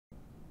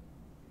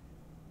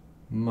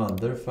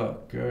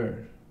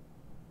Motherfucker.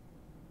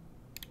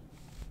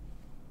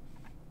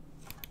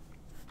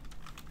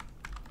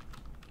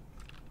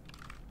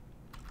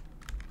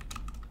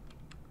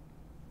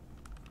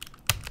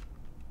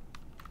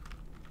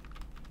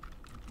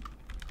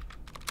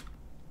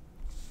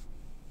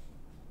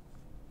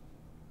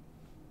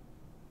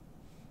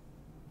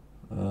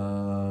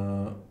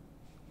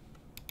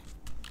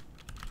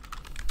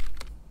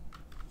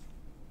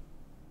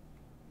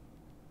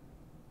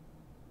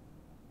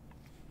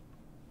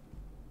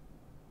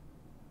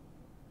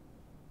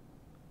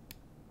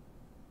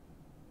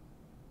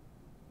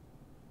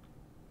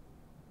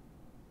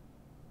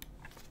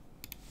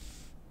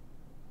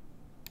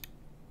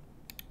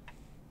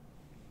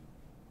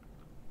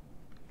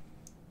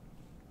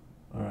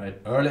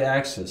 Early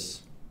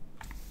access.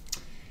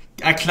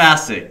 A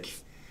classic.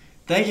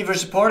 Thank you for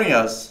supporting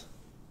us.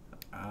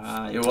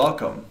 You're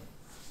welcome.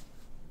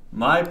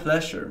 My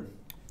pleasure.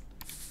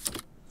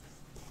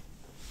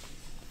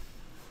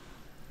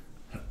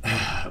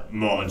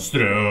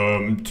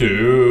 Monstrum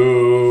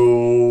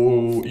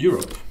to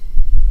Europe.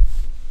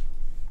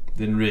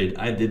 Didn't read.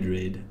 I did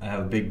read. I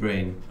have a big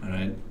brain.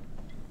 Alright.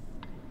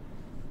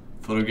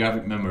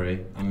 Photographic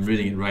memory. I'm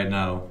reading it right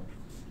now.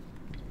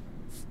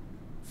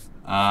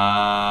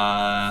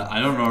 I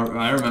don't know.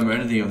 I don't remember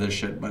anything of this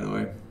shit, by the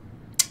way.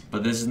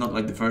 But this is not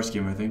like the first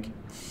game, I think.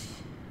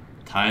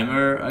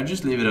 Timer. I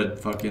just leave it at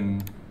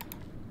fucking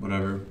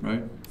whatever,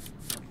 right?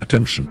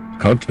 Attention.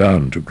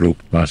 Countdown to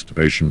group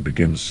masturbation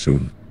begins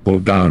soon. Pull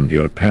down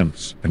your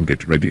pants and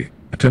get ready.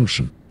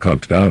 Attention.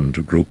 Countdown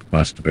to group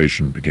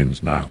masturbation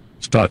begins now.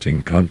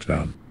 Starting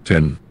countdown.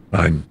 10,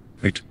 9,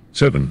 8,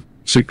 7,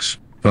 6,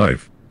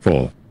 5,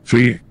 4,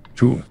 3,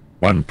 2,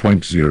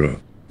 1.0,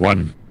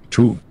 1,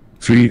 2,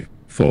 3,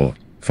 4,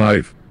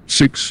 5,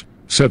 6,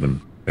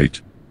 7,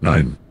 8,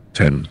 9,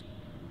 10.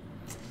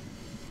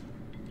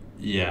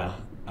 Yeah,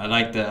 I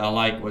like that. I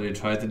like what you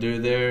tried to do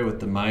there with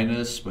the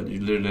minus, but you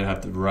literally have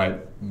to write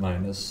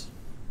minus,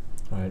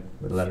 right,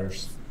 with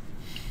letters.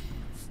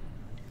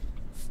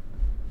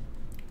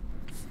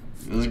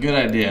 It was a good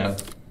idea.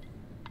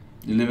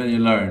 You live and you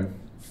learn.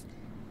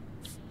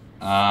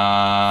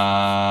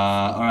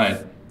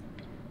 Alright.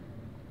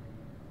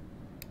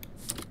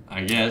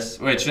 I guess.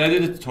 Wait, should I do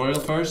the tutorial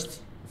first?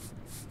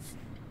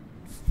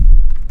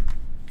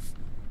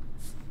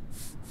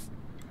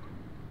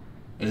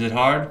 Is it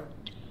hard?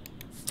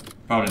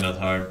 Probably not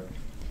hard.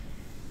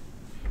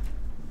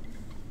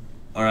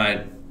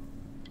 Alright.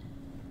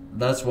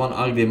 That's one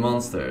ugly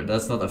monster.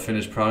 That's not a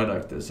finished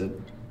product, is it?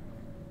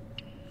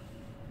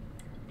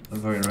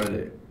 I'm fucking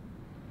ready.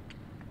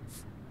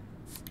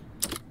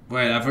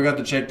 Wait, I forgot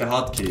to check the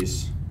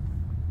hotkeys.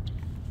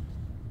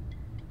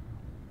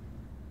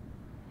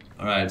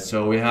 Alright,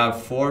 so we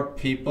have 5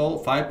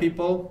 people.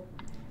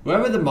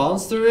 Whoever the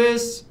monster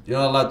is, you're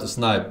not allowed to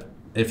snipe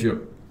if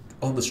you're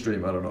on the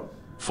stream, I don't know.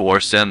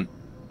 Forsen,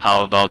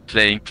 how about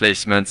playing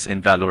placements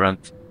in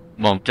Valorant?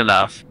 Monkey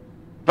laugh.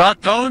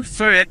 But don't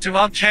forget to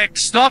uncheck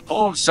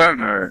Stockholm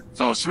server.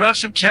 Those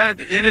Russian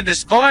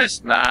candidates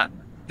boys, man.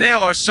 They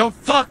are so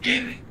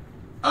fucking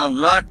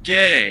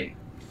unlucky.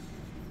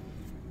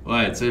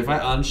 Wait, so if I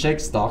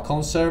uncheck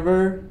Stockholm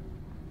server,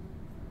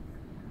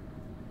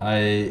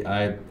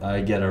 I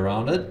get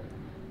around it?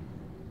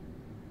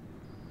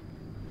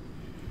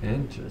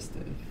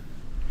 Interesting.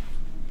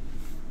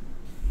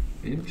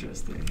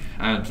 Interesting.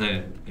 I haven't played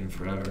it in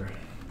forever.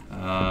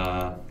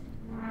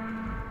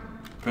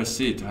 Press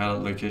C to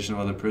highlight location of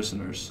other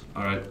prisoners.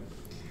 Alright.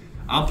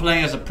 I'm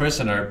playing as a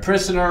prisoner.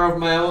 Prisoner of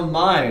my own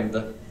mind.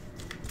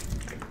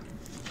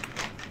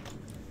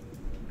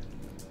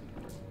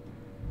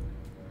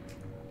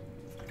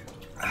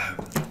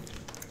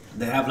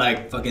 They have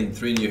like fucking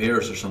 3 new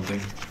heroes or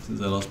something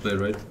since I last played,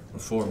 right? Or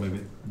 4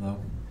 maybe. No.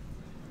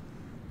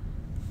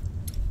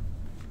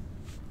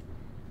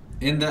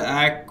 In the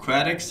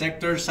aquatic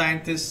sector,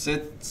 scientists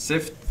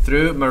sift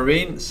through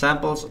marine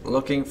samples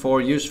looking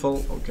for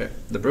useful... Okay.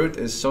 The brute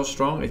is so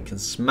strong it can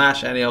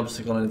smash any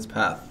obstacle in its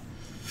path.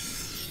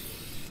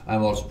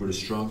 I'm also pretty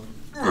strong.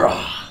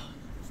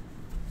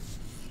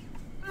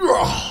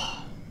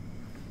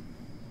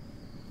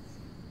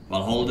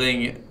 While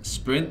holding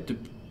sprint to...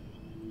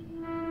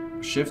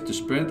 Shift to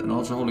sprint and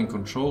also holding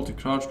control to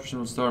crouch, person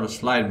will start a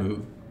slide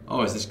move.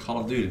 Oh, is this Call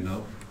of Duty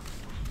now?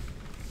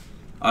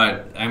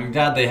 Alright, I'm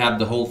glad they have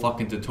the whole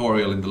fucking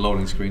tutorial in the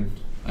loading screen.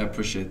 I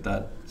appreciate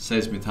that.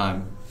 Saves me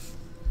time.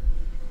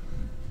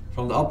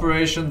 From the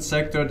operations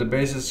sector, the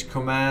base's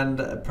command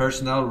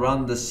personnel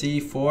run the sea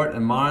fort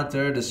and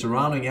monitor the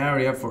surrounding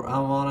area for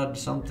unwanted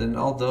something.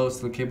 Although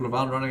still capable of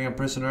outrunning a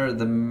prisoner,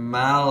 the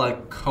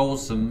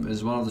Malacosm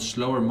is one of the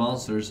slower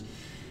monsters.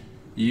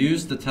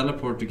 Use the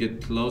teleport to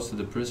get close to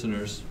the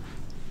prisoners.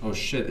 Oh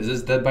shit, is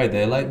this Dead by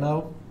Daylight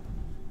now?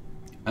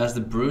 As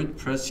the brute,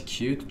 press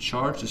Q to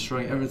charge,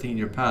 destroying everything in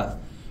your path.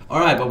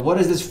 Alright, but what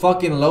is this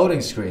fucking loading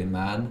screen,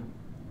 man?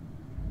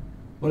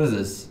 What is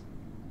this?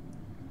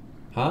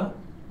 Huh?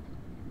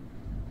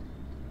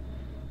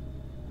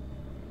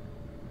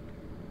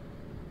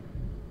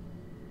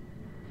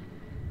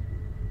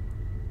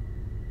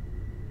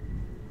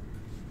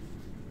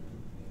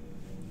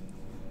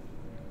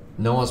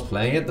 No one's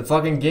playing it? The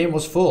fucking game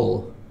was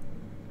full.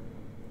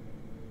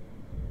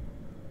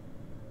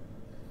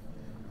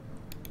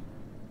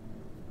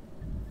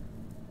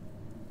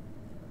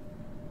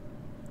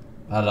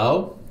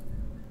 Hello?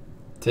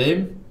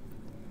 Team?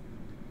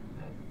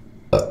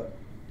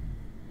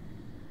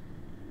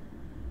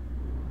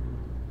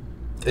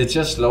 It's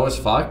just slow as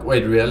fuck?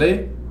 Wait,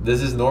 really?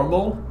 This is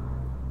normal?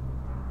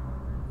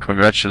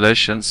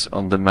 Congratulations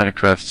on the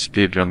Minecraft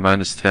speedrun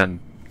 -10.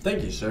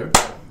 Thank you, sir.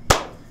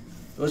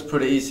 It was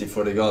pretty easy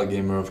for the God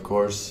Gamer, of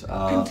course.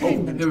 Oh,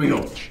 here we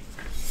go.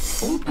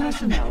 All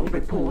personnel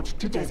report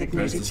to Where's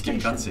designated the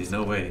skip stations. cutscene?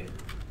 No way.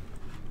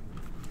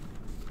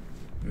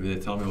 Maybe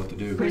they tell me what to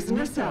do.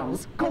 Prisoner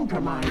cells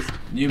compromised.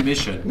 New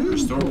mission.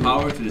 Restore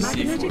power to the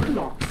Magnetic C4.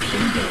 locks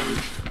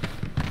engaged.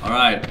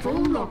 Alright.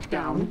 Full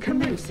lockdown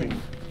commencing.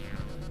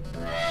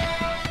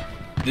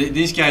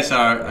 These guys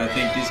are, I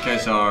think these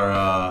guys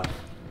are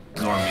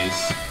normies.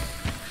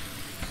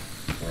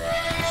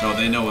 So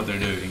they know what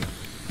they're doing.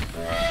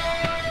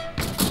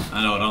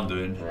 I know what I'm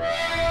doing.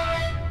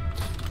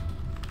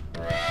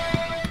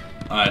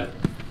 Alright,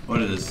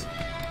 what is this?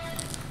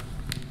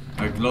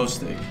 A glow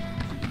stick.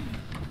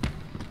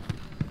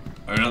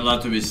 Are you not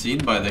allowed to be seen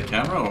by the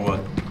camera or what?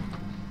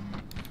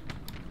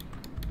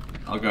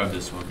 I'll grab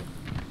this one.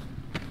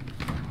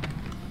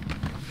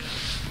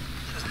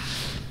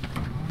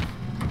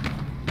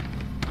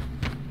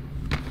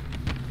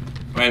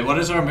 Wait, what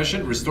is our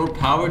mission? Restore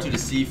power to the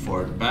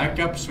C4.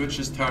 Backup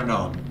switches turned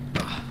on.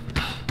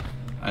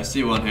 I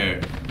see one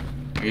here.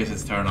 I guess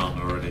it's turned on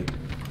already.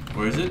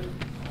 Where is it?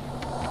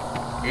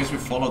 I guess we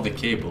follow the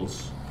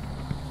cables.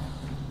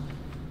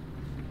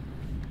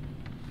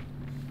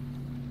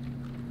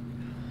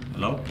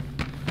 Hello?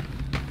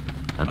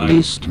 At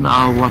least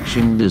now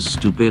watching this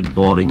stupid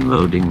boring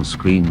loading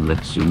screen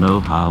lets you know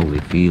how we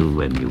feel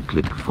when you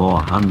click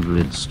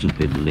 400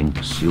 stupid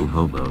links, you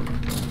hobo.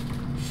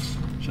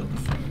 Shut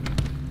the fuck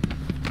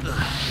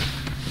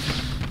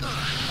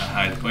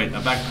up. Wait,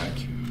 a backpack.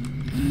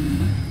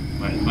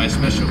 My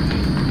specialty.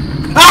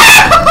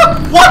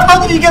 Ah! What? How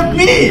did he get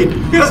me?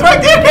 He was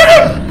right there, hit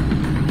him!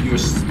 You're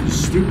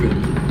stupid.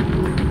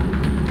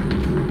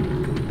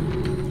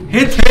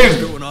 Hit him!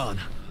 What's going on?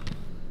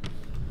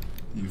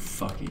 You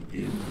fucking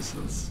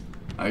imbeciles.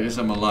 I guess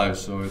I'm alive,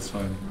 so it's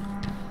fine.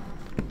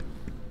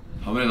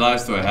 How many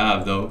lives do I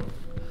have, though?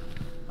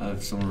 I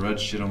have some red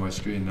shit on my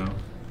screen now.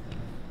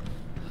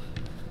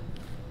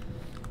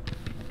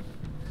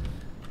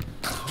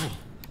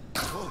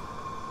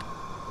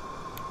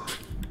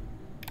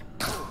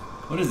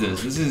 What is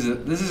this?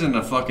 This isn't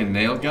a fucking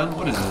nail gun.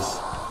 What is this?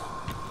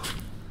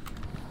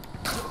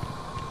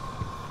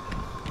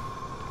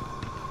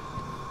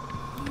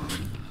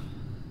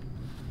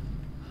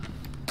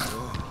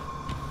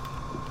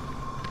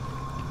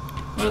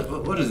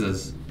 What is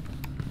this?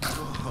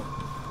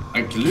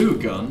 A glue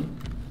gun?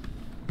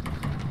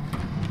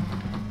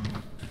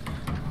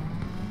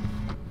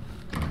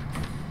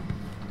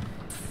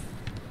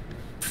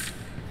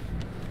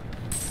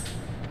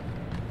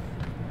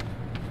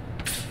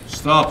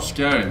 Stop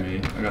scaring me.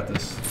 I got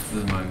this. This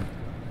is mine.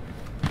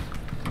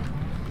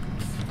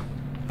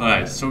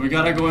 Alright, so we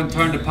gotta go and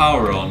turn the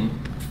power on.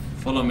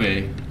 Follow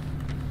me.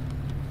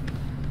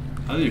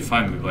 How did you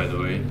find me, by the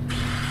way?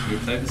 Have you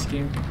played this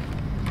game?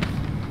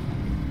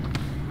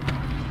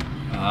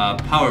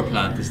 Power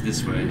plant is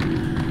this way.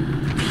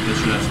 This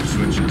should have some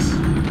switches.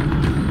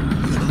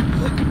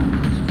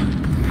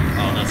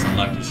 Oh, that's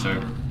unlucky,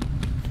 sir.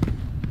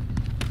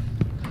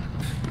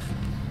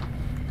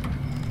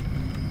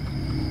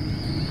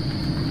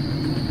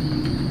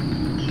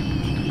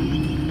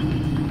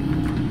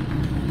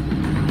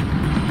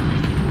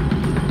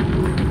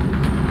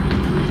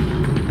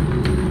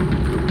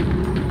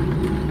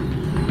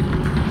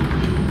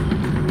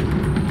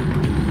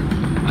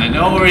 I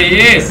know where he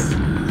is!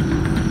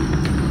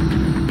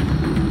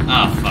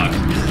 Ah, fuck.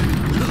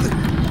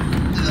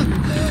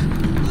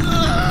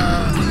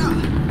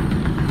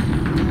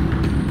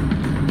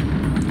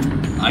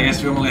 I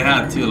guess we only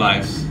had 2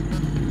 lives.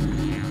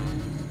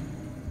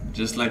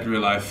 Just like real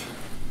life.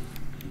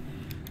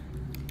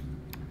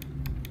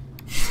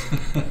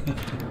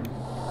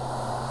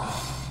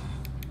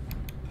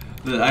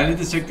 Dude, I need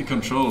to check the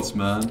controls,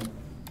 man.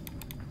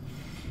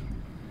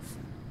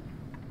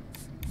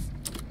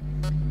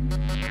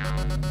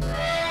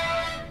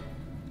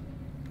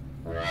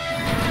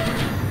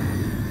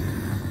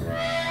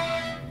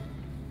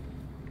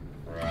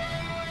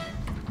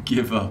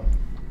 Give up.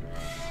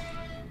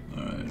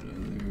 Alright, I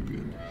think we're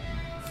good.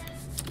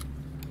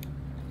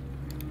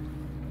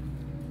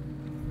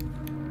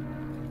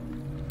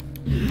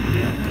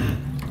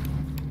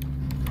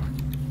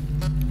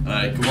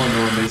 Alright, come on,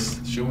 normies.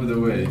 Show me the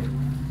way.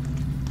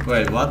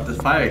 Wait, what? The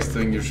fire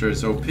extinguisher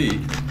is OP.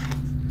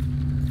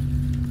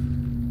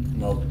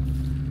 Not.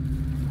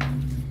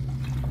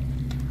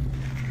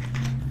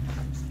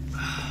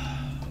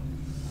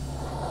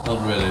 Not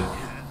really.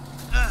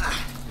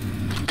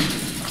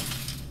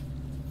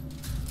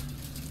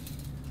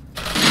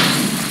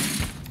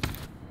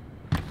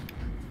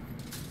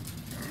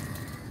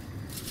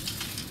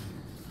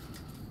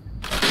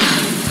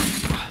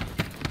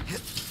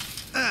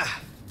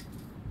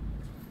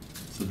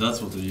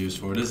 that's what they're used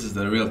for. This is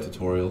the real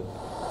tutorial.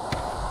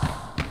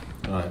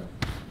 Alright.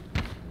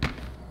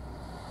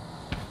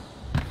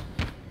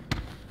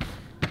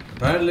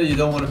 Apparently you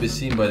don't want to be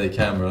seen by the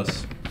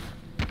cameras.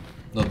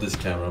 Not this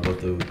camera,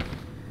 but the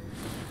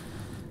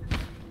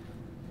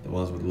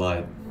ones with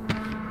light.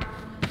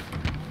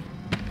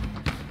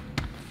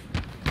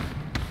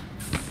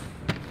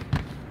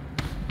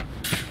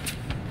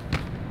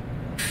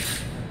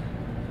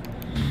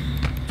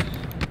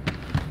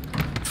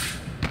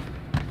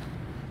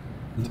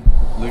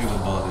 Look at the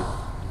body.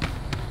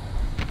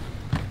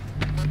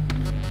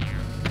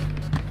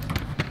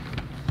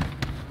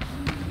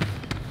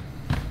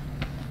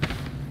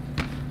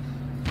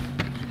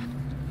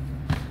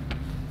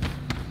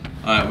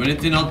 Alright, we need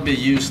to not be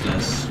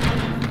useless.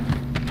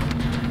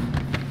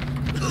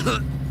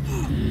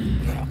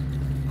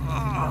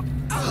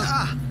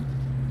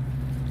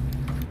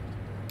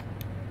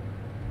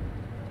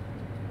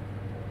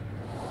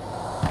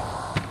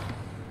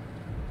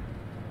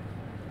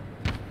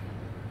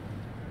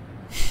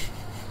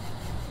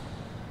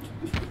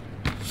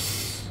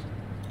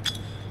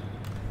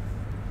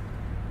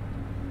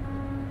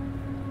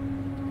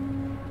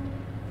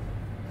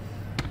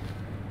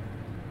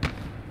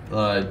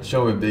 Alright,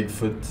 show me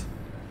Bigfoot.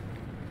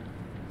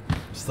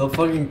 Stop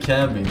fucking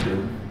camping,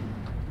 dude.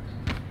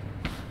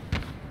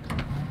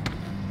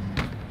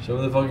 Show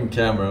me the fucking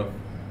camera.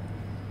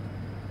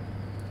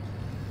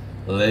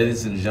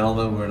 Ladies and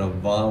gentlemen, we're in a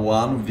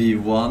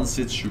 1v1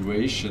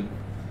 situation.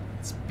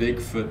 It's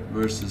Bigfoot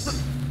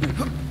versus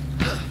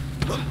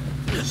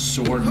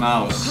Sword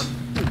Mouse.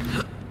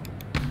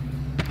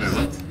 Wait,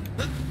 what?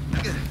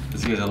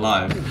 This guy's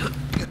alive.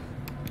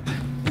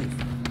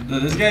 No,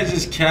 this guy's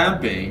just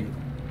camping.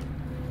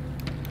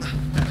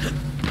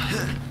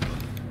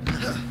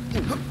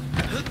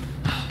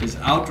 He's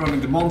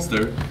outrunning the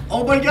monster.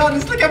 Oh my god,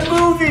 it's like a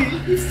movie!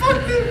 He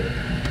fucked him!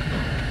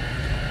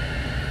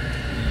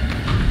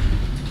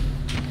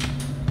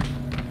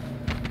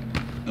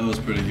 That was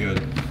pretty good.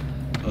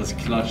 That was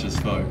clutch as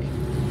fuck.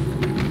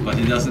 But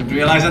he doesn't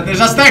realize that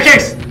there's a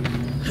staircase!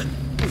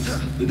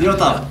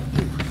 Idiota!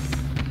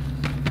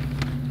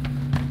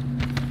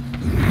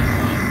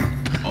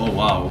 Oh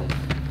wow.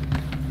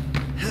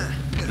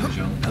 Can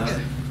jump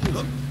that?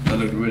 That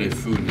looked really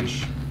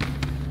foolish.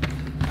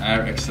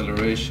 Air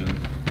acceleration.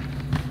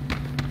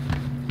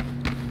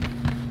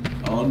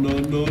 Oh no,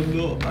 no,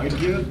 no, I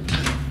get.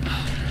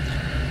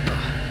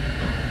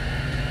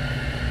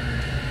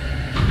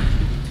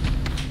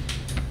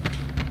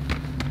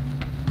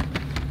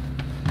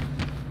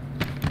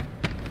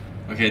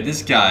 Okay,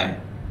 this guy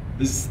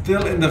is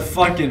still in the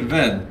fucking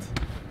vent.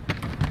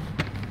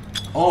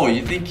 Oh,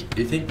 you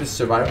think the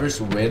survivors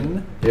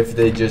win if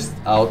they just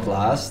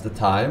outlast the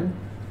time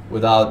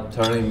without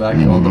turning back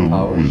on the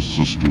power?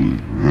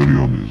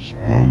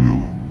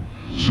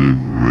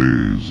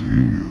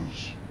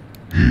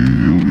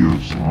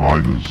 Helios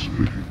minus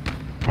Vicky,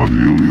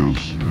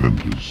 Adelius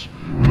Ventus,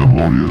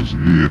 Memorias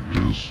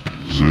Electus,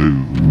 save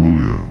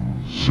William,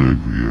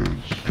 save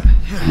yes.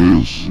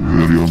 Quis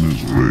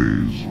Verionis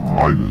Reis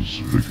minus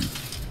Vicky,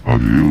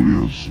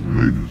 Adelius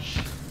Venus,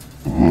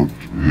 What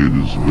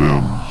hidis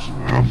Verms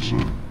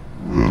answer,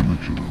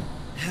 Vermiture,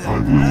 I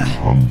will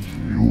hunt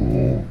you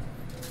all.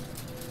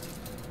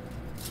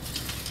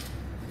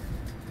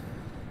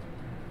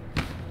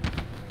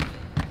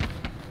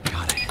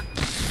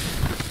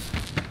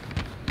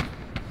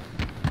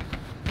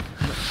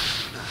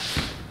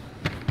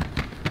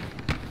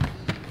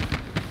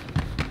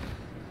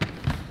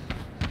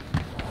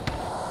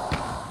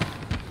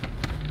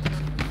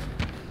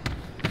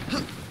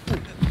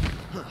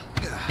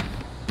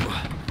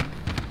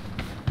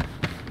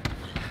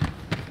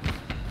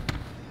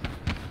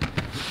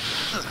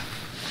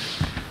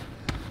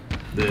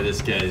 Dude,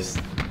 this guy's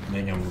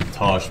making a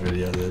montage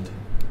video, dude.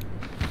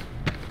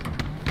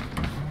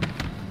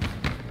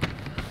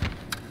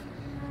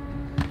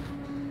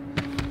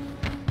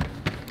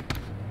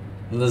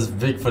 And this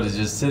Bigfoot is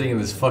just sitting in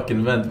this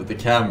fucking vent with the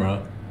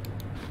camera.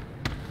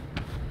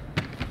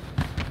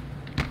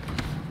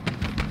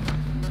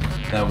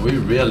 Damn, we're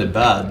really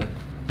bad.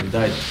 We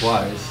died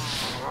twice.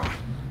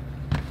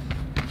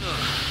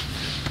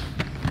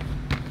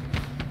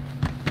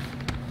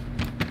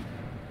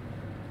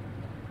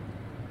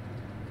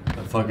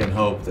 I fucking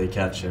hope they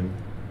catch him.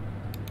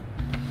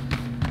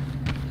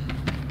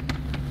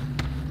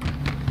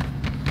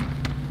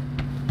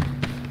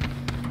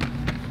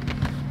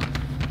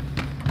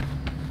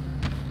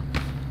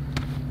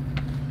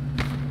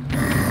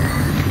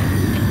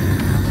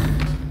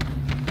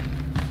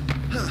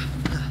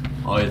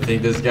 Oh, you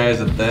think this guy is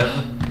a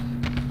dev?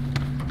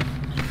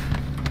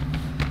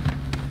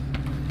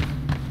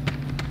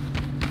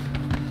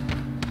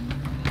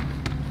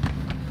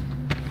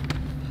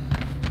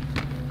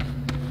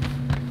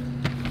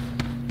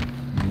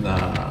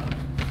 Nah.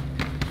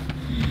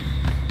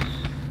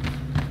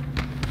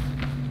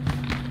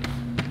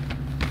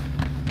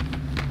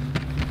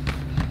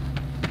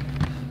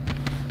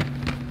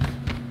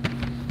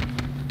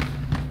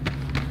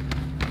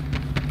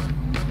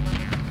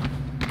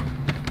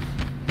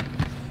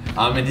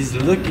 I mean, he's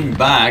looking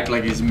back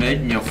like he's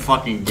making a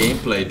fucking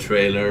gameplay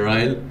trailer,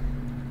 right?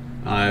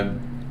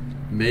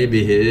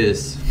 Maybe he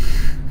is.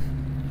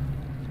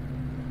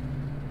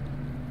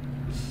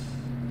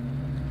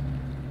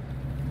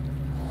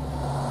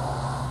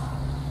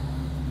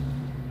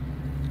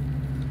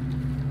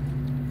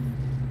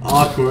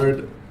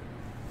 Awkward.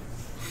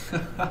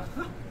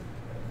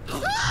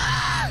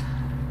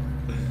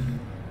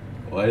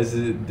 Why is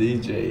it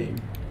DJing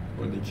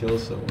when he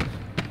kills someone?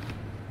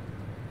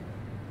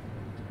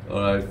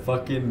 Alright,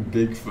 fucking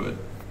Bigfoot.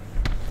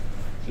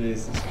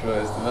 Jesus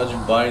Christ,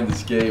 imagine buying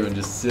this game and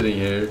just sitting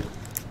here.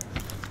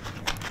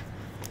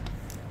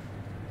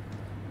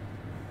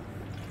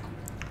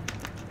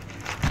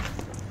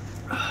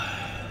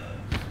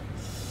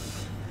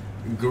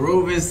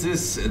 Grovis,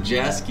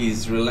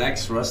 Jaskies,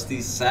 Relax,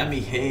 Rusty, Sammy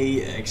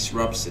Hay, X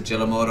Rups,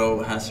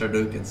 Gelamoto,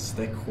 Hazarduk, and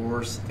Steak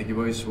Horse. Thank you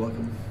boys,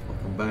 welcome.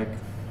 Welcome back.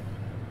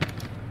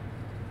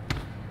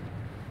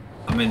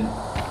 I mean,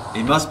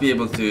 he must be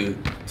able to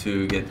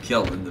get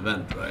killed in the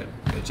vent, right?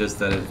 It's just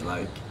that it's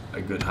like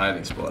a good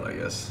hiding spot, I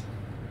guess.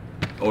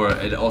 Or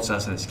it also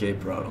has an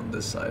escape route on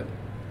this side.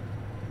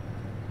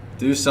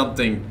 Do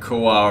something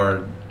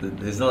co-hour.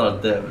 He's not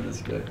a dev,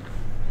 this guy.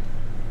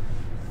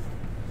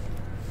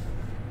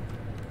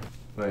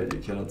 Wait, you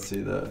cannot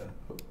see that.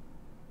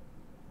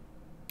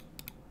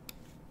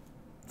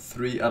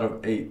 3 out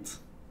of 8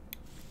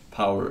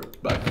 power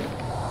back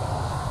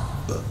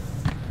on.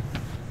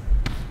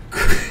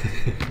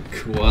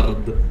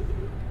 Quad.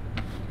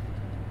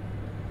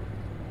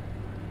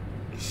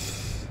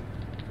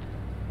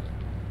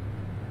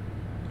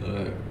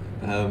 Alright,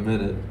 I have a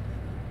minute.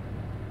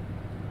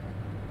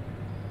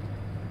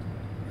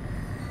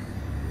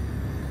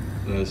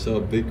 I saw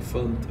a big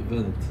fun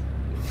event.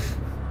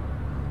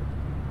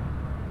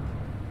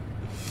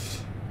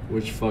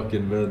 Which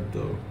fucking event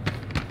though?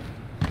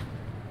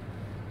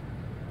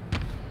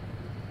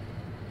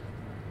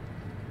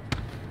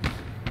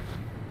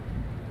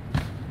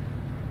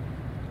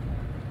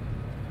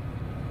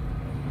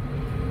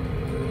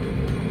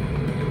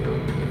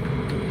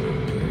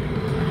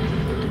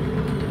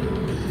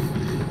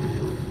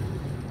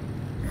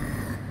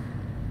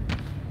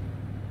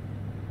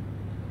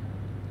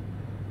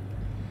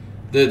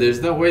 Dude,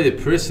 there's no way the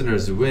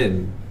prisoners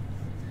win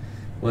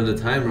when the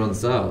time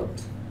runs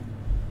out.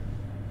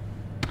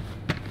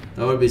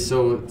 That would be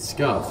so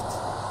scuffed.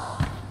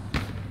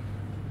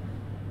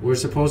 We're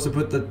supposed to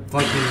put the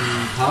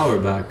fucking power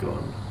back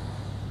on.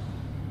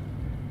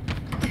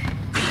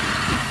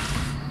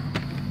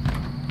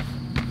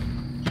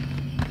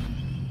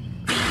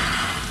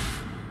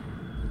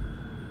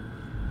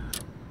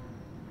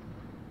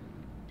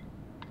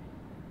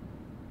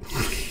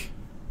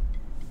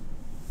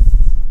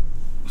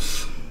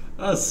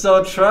 That's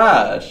so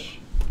trash.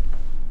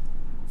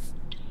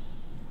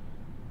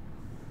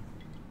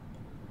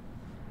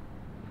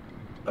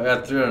 I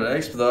got 300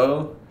 exp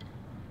though.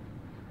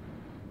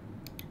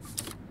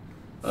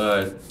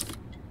 Alright.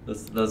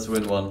 Let's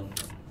win one.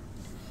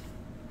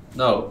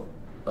 No.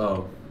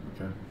 Oh,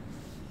 okay.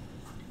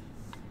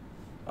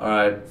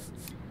 Alright.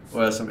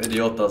 Well, some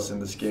idiotas in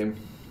this game.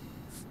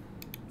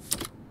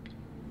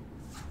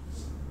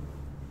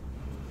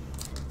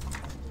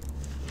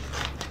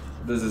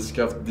 This is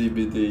scuffed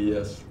DBD,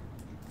 yes.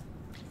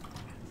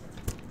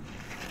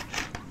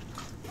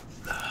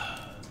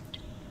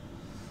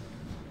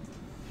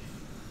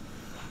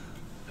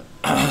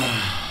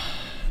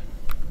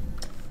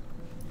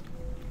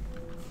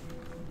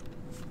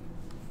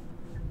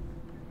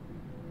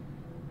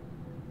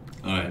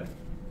 Alright,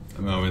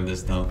 I'm gonna win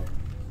this now.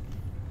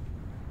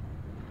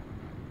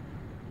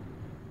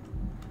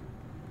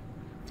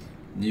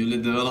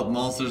 Newly developed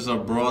monsters are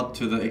brought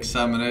to the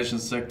examination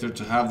sector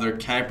to have their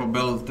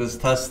capabilities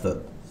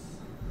tested.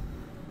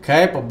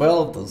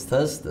 Capabilities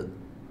tested.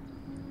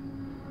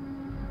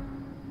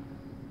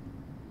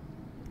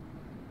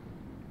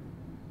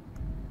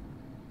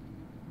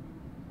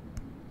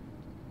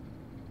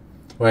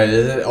 Wait,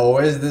 is it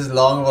always this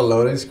long of a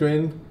loading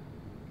screen?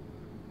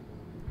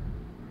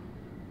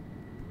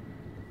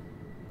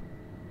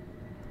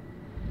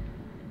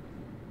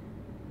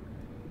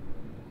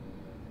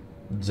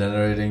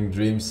 Generating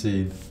dream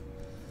seed.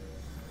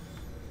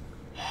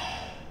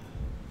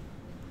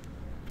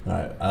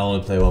 Alright, I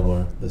only play one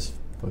more. This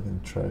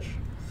fucking trash.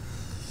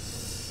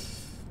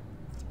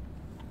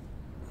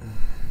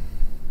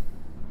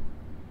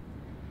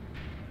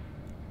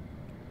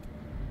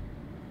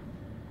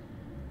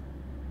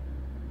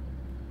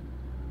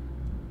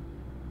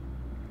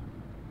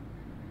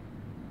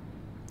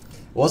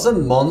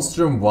 Wasn't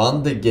Monstrum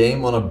 1 the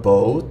game on a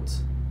boat?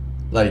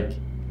 Like,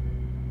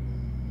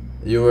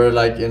 you were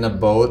like in a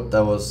boat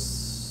that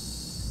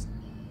was...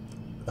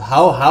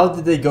 How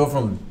did they go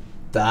from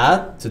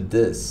that to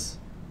this?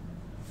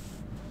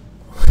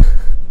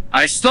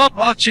 I stopped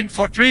watching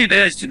for 3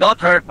 days to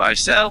not hurt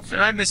myself,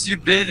 and I miss you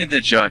been in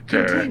the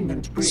junker.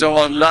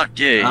 So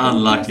unlucky.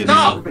 Unlucky.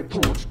 Stop!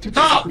 Report to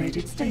Stop!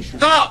 designated station.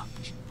 Stop!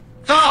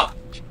 Stop!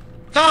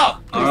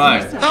 Stop!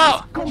 Alright.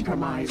 Stop!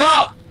 Compromised.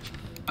 Stop!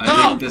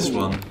 I think this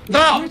one.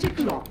 Stop! Magnetic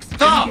locks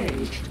Stop!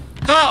 Engaged.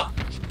 Stop!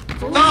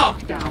 Full Stop!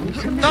 lockdown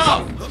Stop!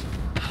 commencing.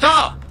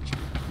 Stop!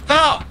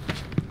 Stop!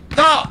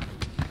 Stop!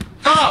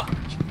 Stop!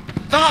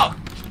 Stop!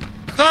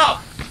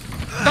 Stop!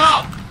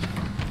 Stop!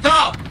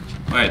 Stop!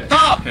 Wait.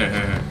 Stop!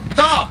 Here.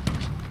 Stop!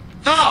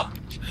 Stop!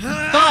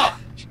 Stop!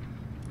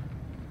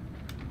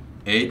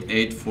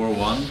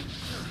 8841.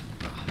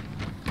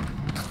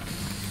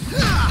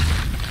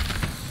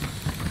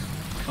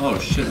 Oh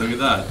shit, look at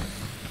that.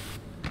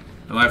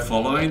 Am I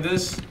following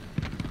this?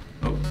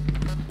 Oh.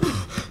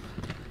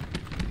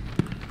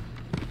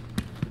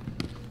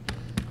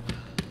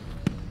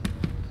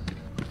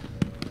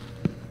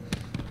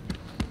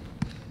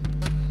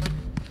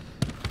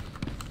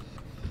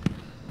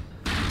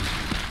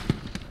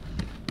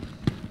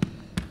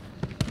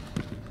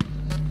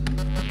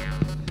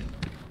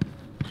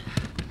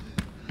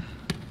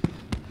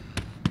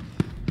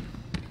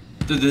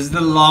 Dude, this is the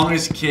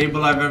longest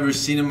cable I've ever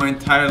seen in my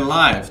entire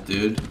life,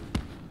 dude.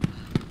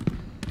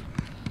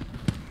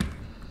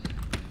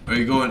 Are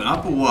you going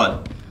up or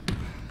what?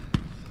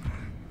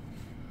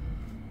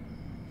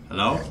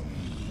 Hello?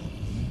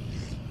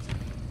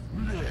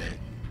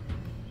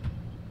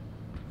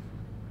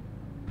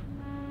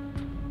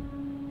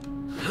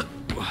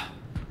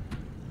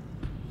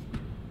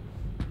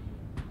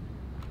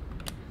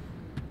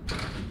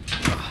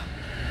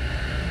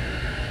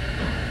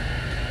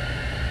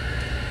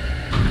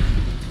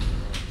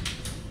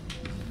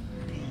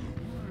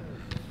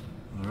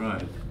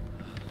 Alright.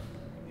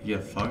 You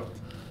get fucked.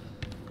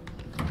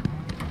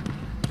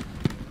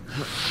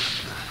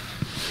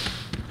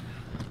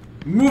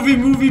 Movie!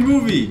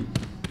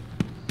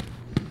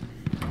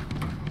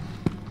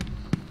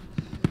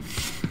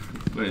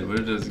 Wait, where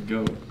does it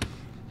go?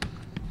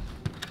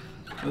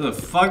 What the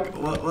fuck?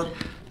 What?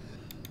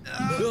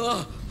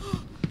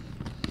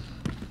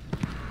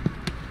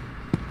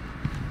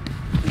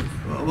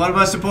 What am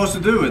I supposed to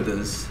do with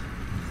this?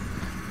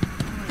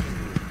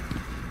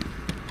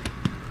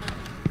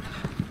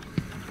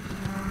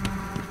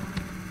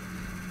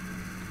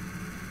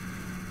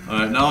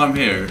 Alright, now I'm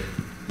here.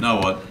 Now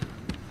what?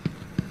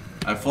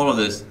 I follow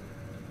this.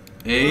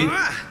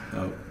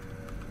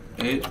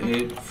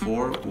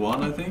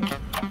 8841, I think.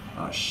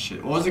 Oh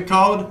shit. What was it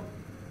called?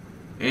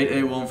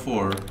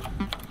 8814.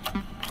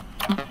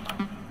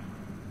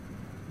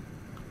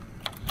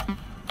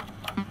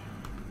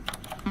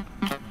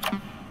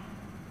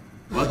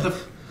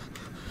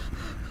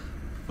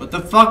 What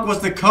the fuck was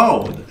the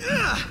code?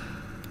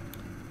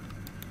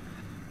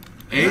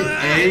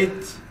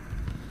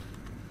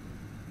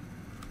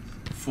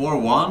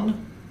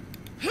 8841?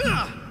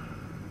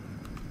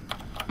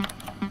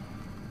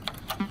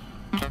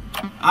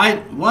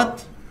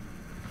 What?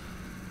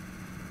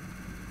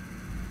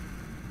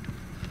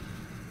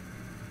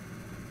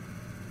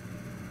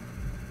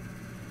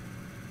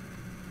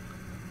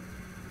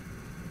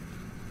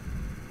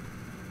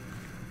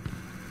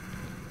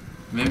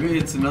 Maybe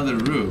it's another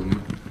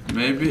room.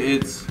 Maybe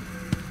it's...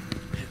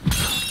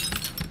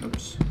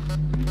 Oops.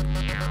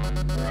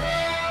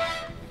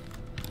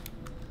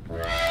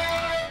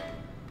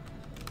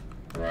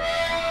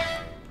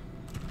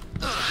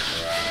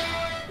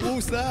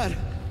 Who's that?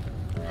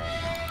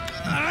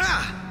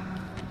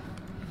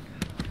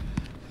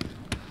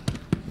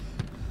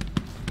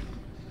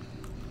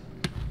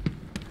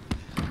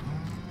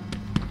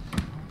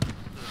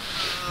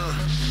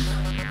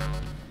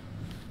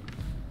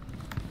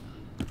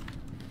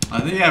 I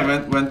think I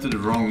went to the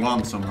wrong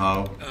one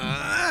somehow.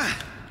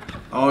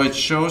 Oh, it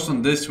shows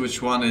on this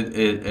which one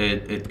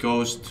it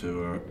goes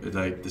to, or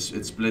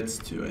it splits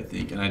to, I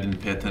think, and I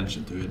didn't pay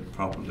attention to it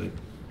properly.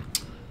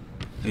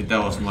 I think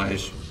that was my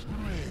issue.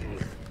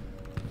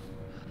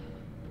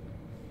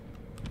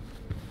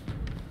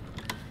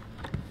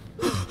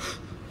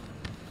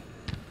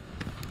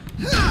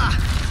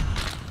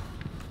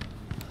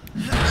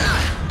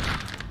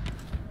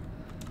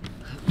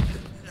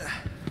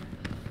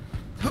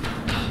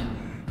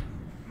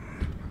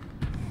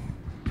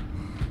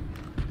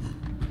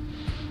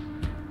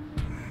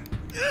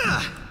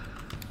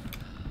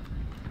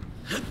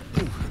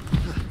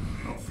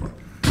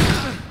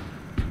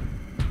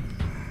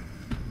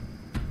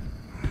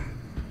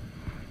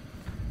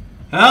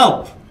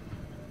 Help!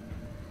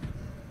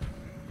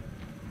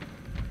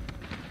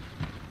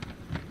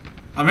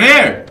 I'm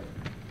here!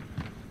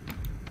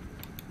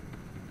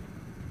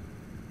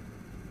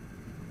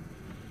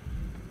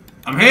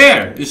 I'm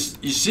here! You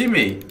see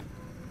me?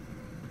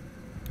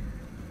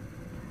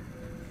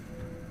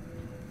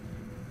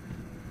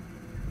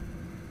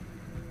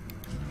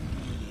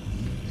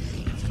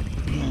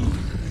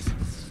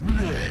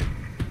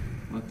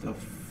 What the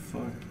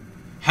fuck?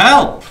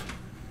 Help!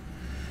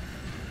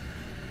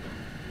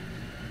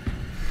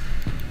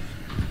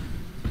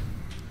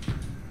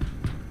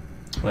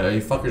 Wait, are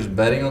you fuckers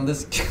betting on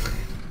this?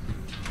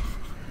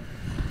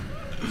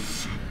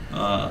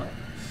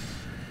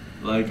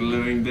 Like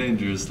living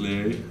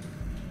dangerously.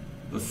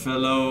 A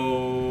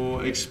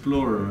fellow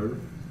explorer.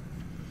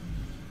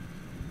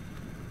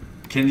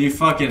 Can you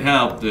fucking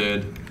help,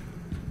 dude?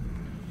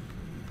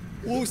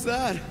 Who's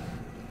that?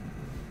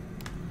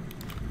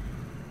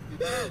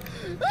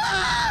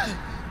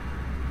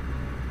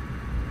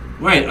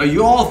 Wait, are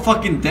you all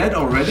fucking dead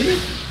already?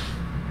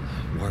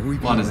 Why are we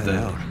One is going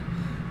dead. out?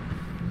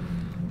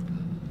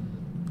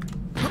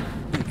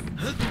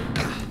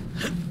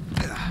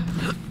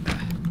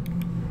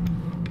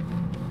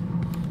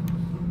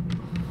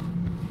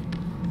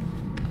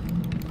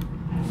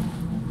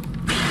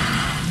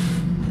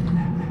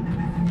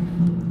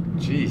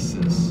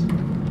 Jesus.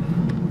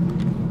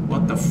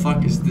 What the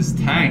fuck is this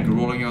tank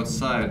rolling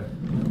outside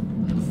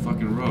the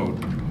fucking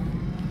road?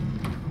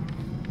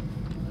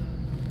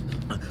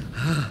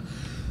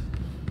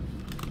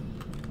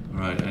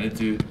 Alright, I need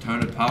to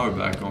turn the power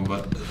back on,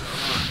 but...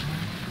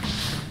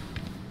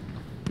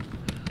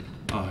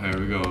 Oh, here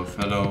we go,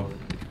 fellow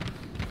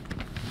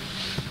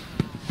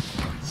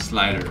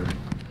slider.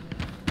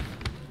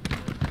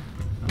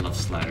 I love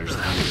sliders.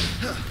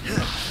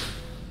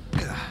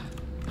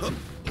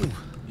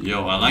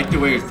 Yo, I like the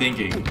way you're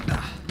thinking.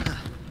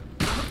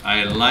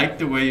 I like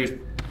the way you're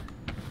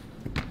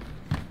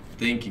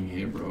thinking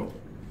here, bro.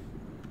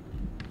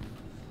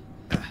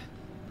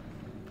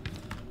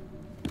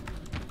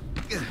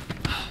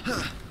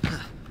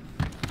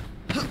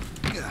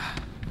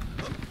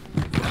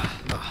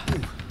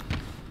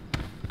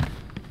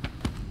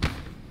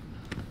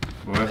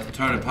 We have to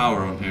turn the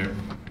power on here,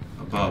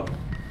 above.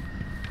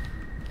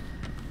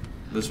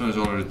 This one is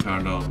already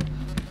turned on.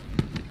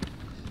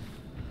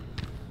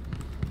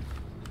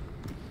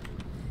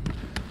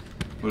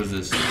 What is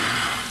this?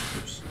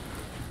 Oops.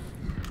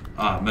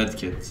 Ah,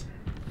 medkit.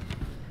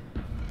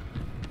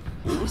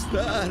 What's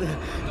that?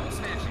 Don't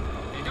smash it.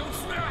 Hey, don't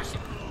smash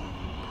it.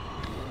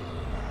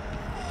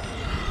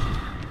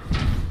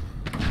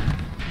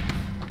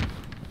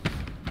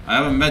 I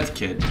have a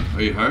medkit.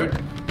 Are you hurt?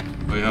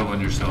 Or you have one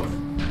yourself?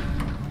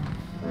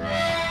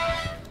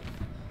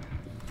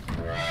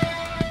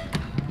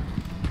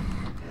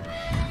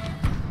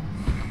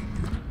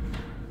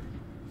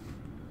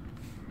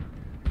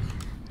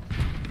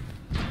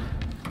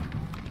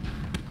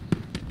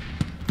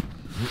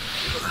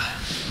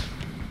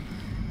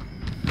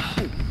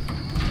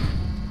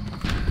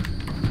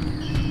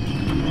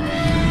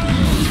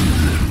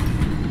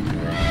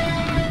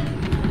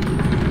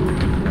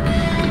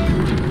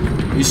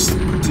 You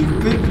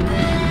stupid.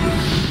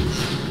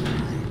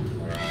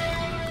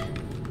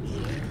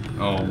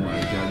 Oh my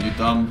god, you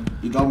dumb.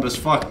 You dumb as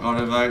fuck,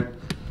 Oliver.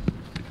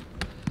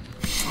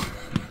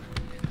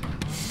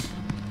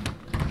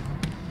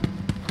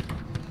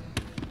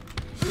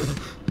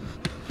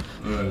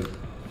 Alright.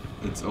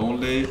 It's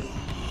only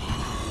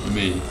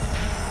me.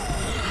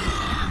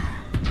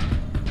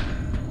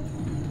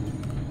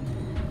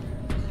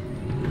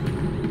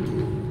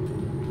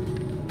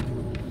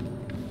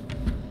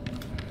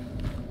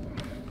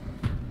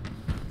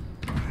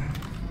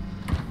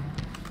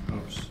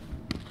 Oops.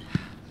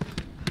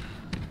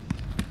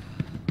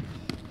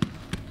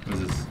 What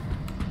is this?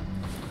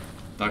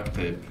 Duct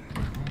tape.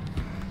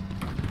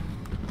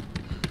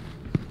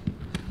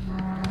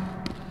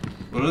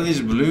 What are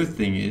these blue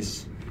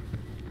thingies?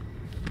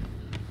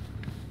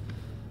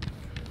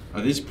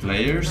 Are these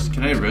players?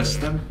 Can I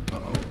rest them?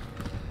 Uh-oh.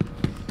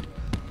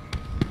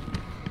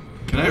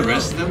 Can I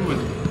rest them with...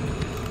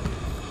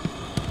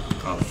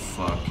 Oh,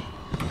 fuck.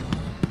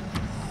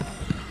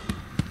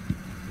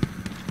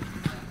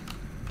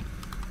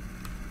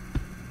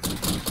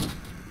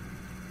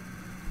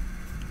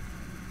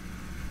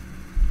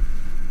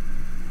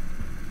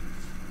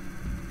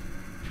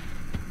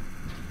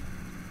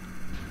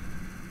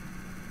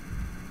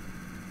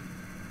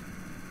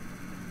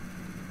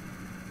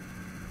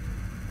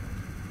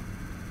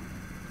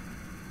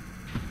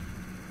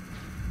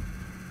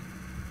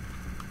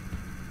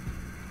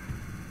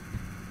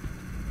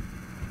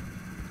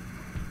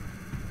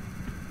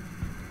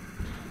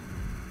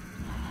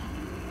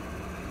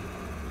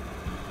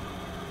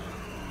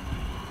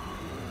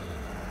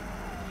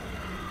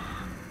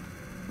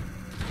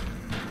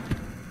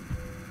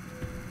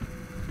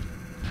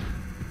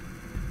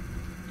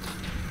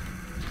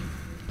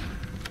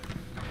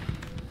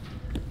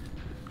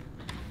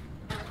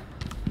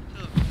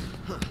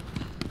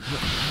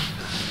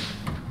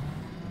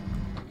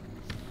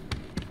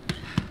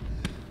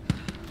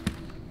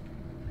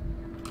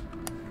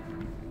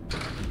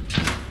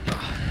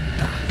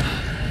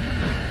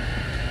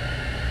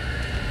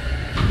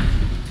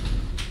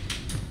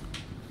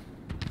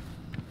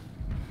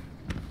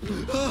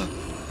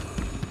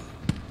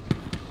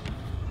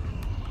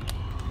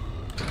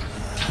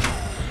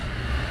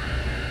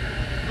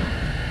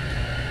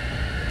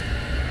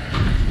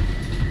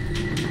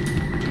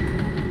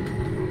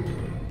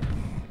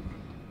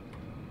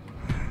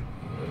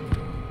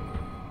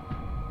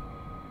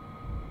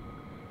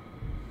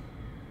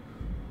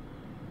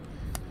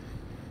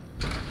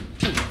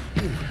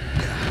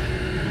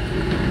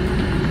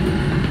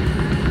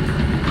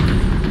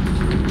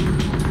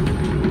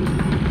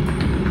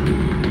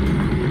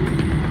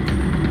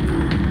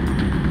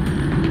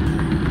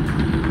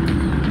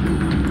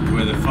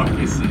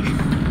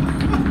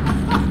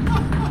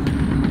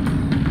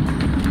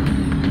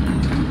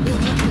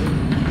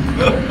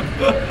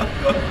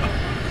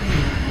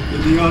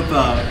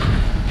 the?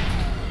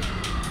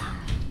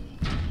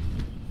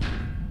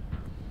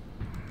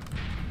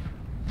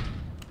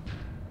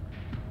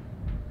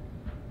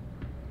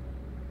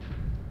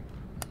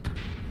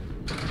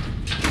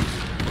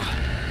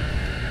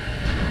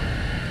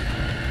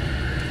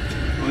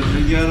 What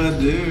you gonna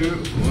do?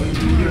 What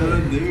you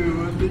gonna do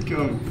when they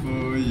come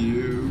for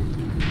you?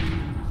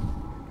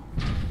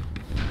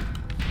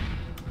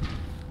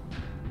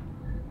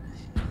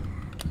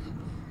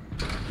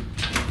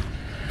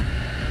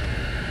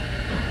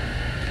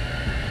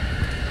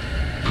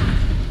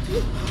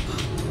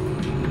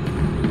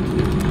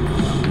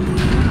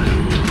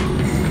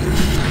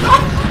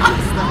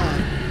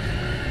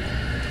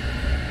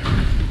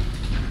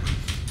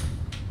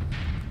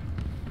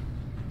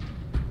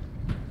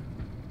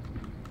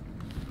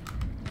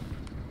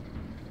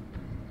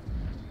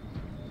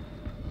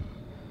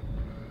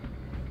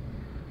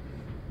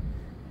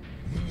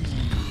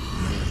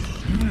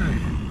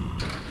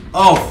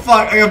 Oh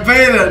fuck, I got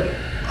baited!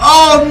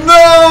 Oh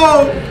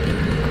no!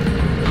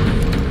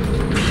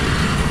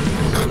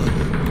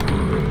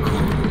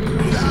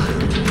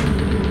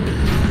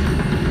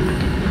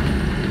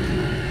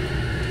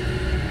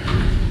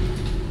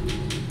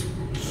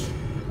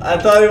 I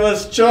thought he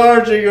was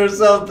charging or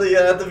something,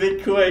 I had to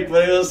be quick,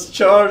 but he was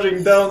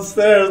charging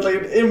downstairs like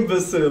an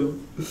imbecile.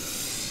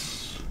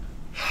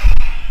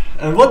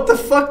 And what the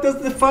fuck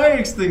does the fire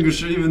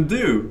extinguisher even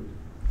do?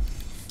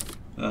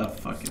 Ah,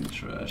 fucking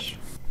trash.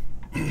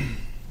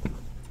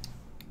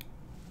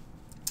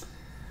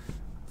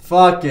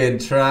 Fucking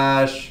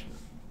trash.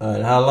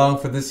 Alright, how long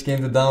for this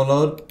game to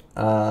download?